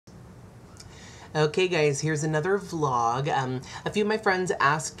Okay guys, here's another vlog. A few of my friends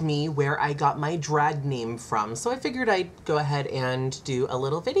asked me where I got my drag name from, so I figured I'd go ahead and do a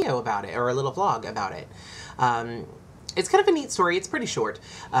little video about it, or a little vlog about it. It's kind of a neat story. It's pretty short,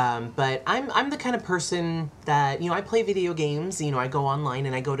 but I'm the kind of person that, I play video games. I go online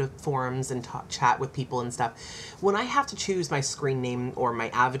and I go to forums and chat with people and stuff. When I have to choose my screen name or my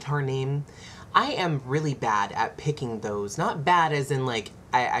avatar name, I am really bad at picking those. Not bad as in like,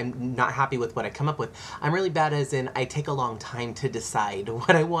 I'm not happy with what I come up with. I'm really bad as in I take a long time to decide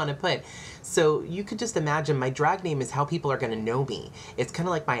what I want to put. So you could just imagine my drag name is how people are going to know me. It's kind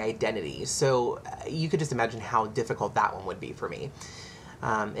of like my identity. So you could just imagine how difficult that one would be for me.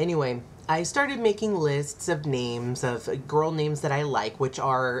 Anyway, I started making lists of names, of girl names that I like, which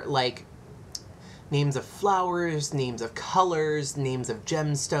are like names of flowers, names of colors, names of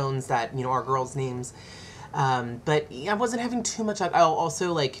gemstones that, are girls' names. But I wasn't having too much.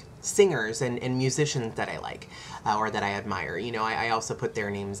 Also like singers and musicians that I like, or that I admire. I also put their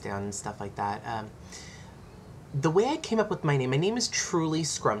names down and stuff like that. The way I came up with my name is Truli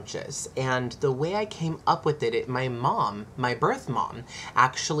Scrumptious, and the way I came up with it, my mom, my birth mom,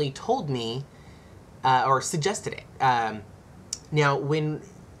 actually told me, or suggested it. Now, when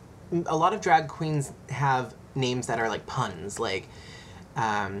a lot of drag queens have names that are like puns, like,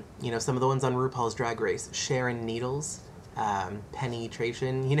 some of the ones on RuPaul's Drag Race, Sharon Needles,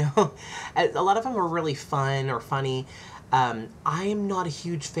 Penetration, a lot of them are really fun or funny. I'm not a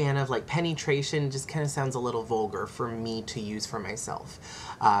huge fan of like Penetration, just kind of sounds a little vulgar for me to use for myself.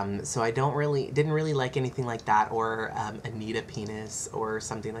 So I didn't really like anything like that, or Anita Penis or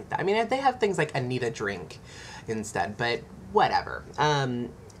something like that. I mean, they have things like Anita Drink instead, but whatever.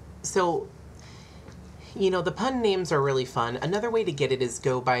 So, the pun names are really fun. Another way to get it is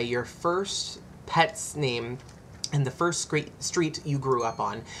go by your first pet's name and the first street you grew up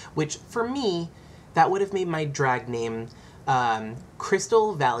on, which for me, that would have made my drag name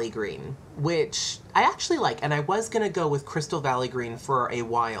Crystal Valley Green, which I actually like, and I was going to go with Crystal Valley Green for a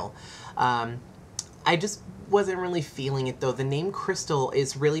while. I just wasn't really feeling it, though. The name Crystal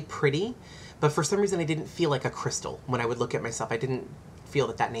is really pretty, but for some reason I didn't feel like a crystal when I would look at myself. I didn't feel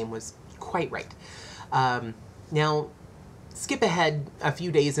that name was quite right. Now, skip ahead a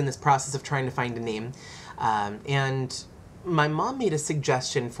few days in this process of trying to find a name, and my mom made a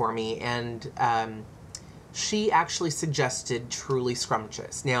suggestion for me, and she actually suggested Truli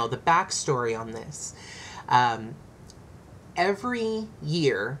Scrumptious. Now, the backstory on this, every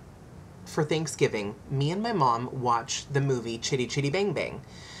year for Thanksgiving, me and my mom watch the movie Chitty Chitty Bang Bang.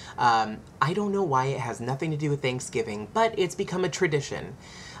 I don't know why it has nothing to do with Thanksgiving, but it's become a tradition.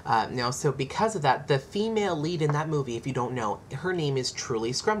 So because of that, the female lead in that movie, if you don't know, her name is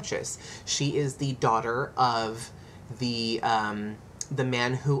Truli Scrumptious. She is the daughter of the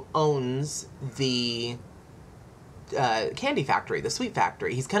man who owns the candy factory, the sweet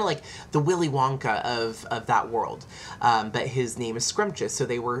factory. He's kind of like the Willy Wonka of that world. But his name is Scrumptious, so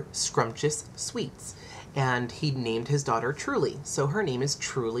they were Scrumptious Sweets. And he named his daughter Truli, so her name is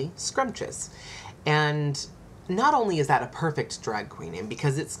Truli Scrumptious. And not only is that a perfect drag queen name,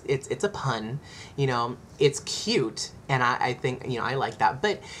 because it's a pun, it's cute, and I think, I like that,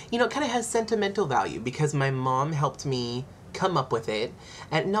 but, it kind of has sentimental value, because my mom helped me come up with it,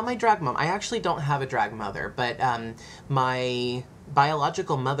 and not my drag mom. I actually don't have a drag mother, but my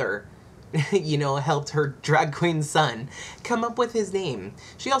biological mother helped her drag queen son come up with his name.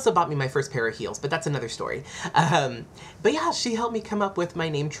 She also bought me my first pair of heels, but that's another story. But yeah, she helped me come up with my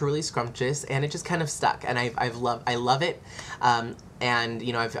name, Truli Scrumptious, and it just kind of stuck, and I love it, and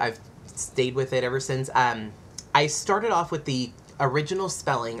I've stayed with it ever since. I started off with the original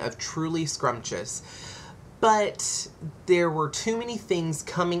spelling of Truli Scrumptious, but there were too many things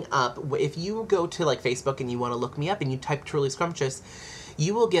coming up. If you go to like Facebook and you want to look me up and you type Truli Scrumptious,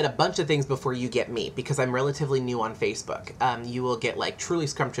 you will get a bunch of things before you get me, because I'm relatively new on Facebook. You will get like Truli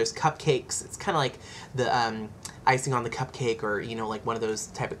Scrumptious cupcakes. It's kind of like the icing on the cupcake, or, like one of those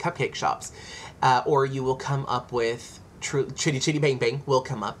type of cupcake shops. Or you will come up with Chitty Chitty Bang Bang will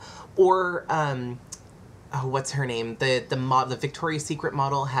come up. Or, oh, what's her name? The Victoria's Secret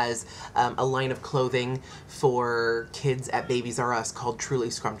model has a line of clothing for kids at Babies R Us called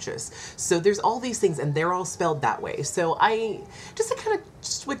Truli Scrumptious. So there's all these things, and they're all spelled that way. So just to kind of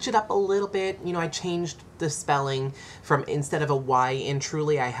switch it up a little bit, I changed the spelling from, instead of a Y in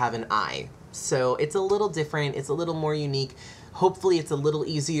Truli, I have an I. So it's a little different, it's a little more unique. Hopefully it's a little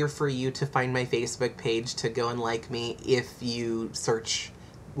easier for you to find my Facebook page to go and like me if you search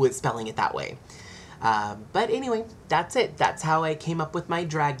with spelling it that way. But anyway, that's it. That's how I came up with my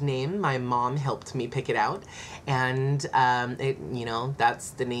drag name. My mom helped me pick it out, and you know, that's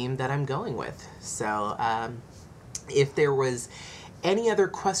the name that I'm going with. So if there was any other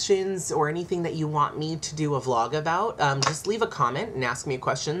questions or anything that you want me to do a vlog about, just leave a comment and ask me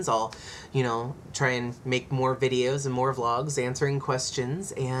questions. I'll, you know, try and make more videos and more vlogs answering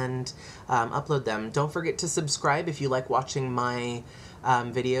questions and upload them. Don't forget to subscribe if you like watching my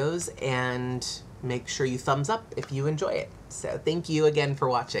videos, and make sure you thumbs up if you enjoy it. So thank you again for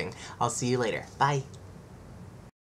watching. I'll see you later. Bye.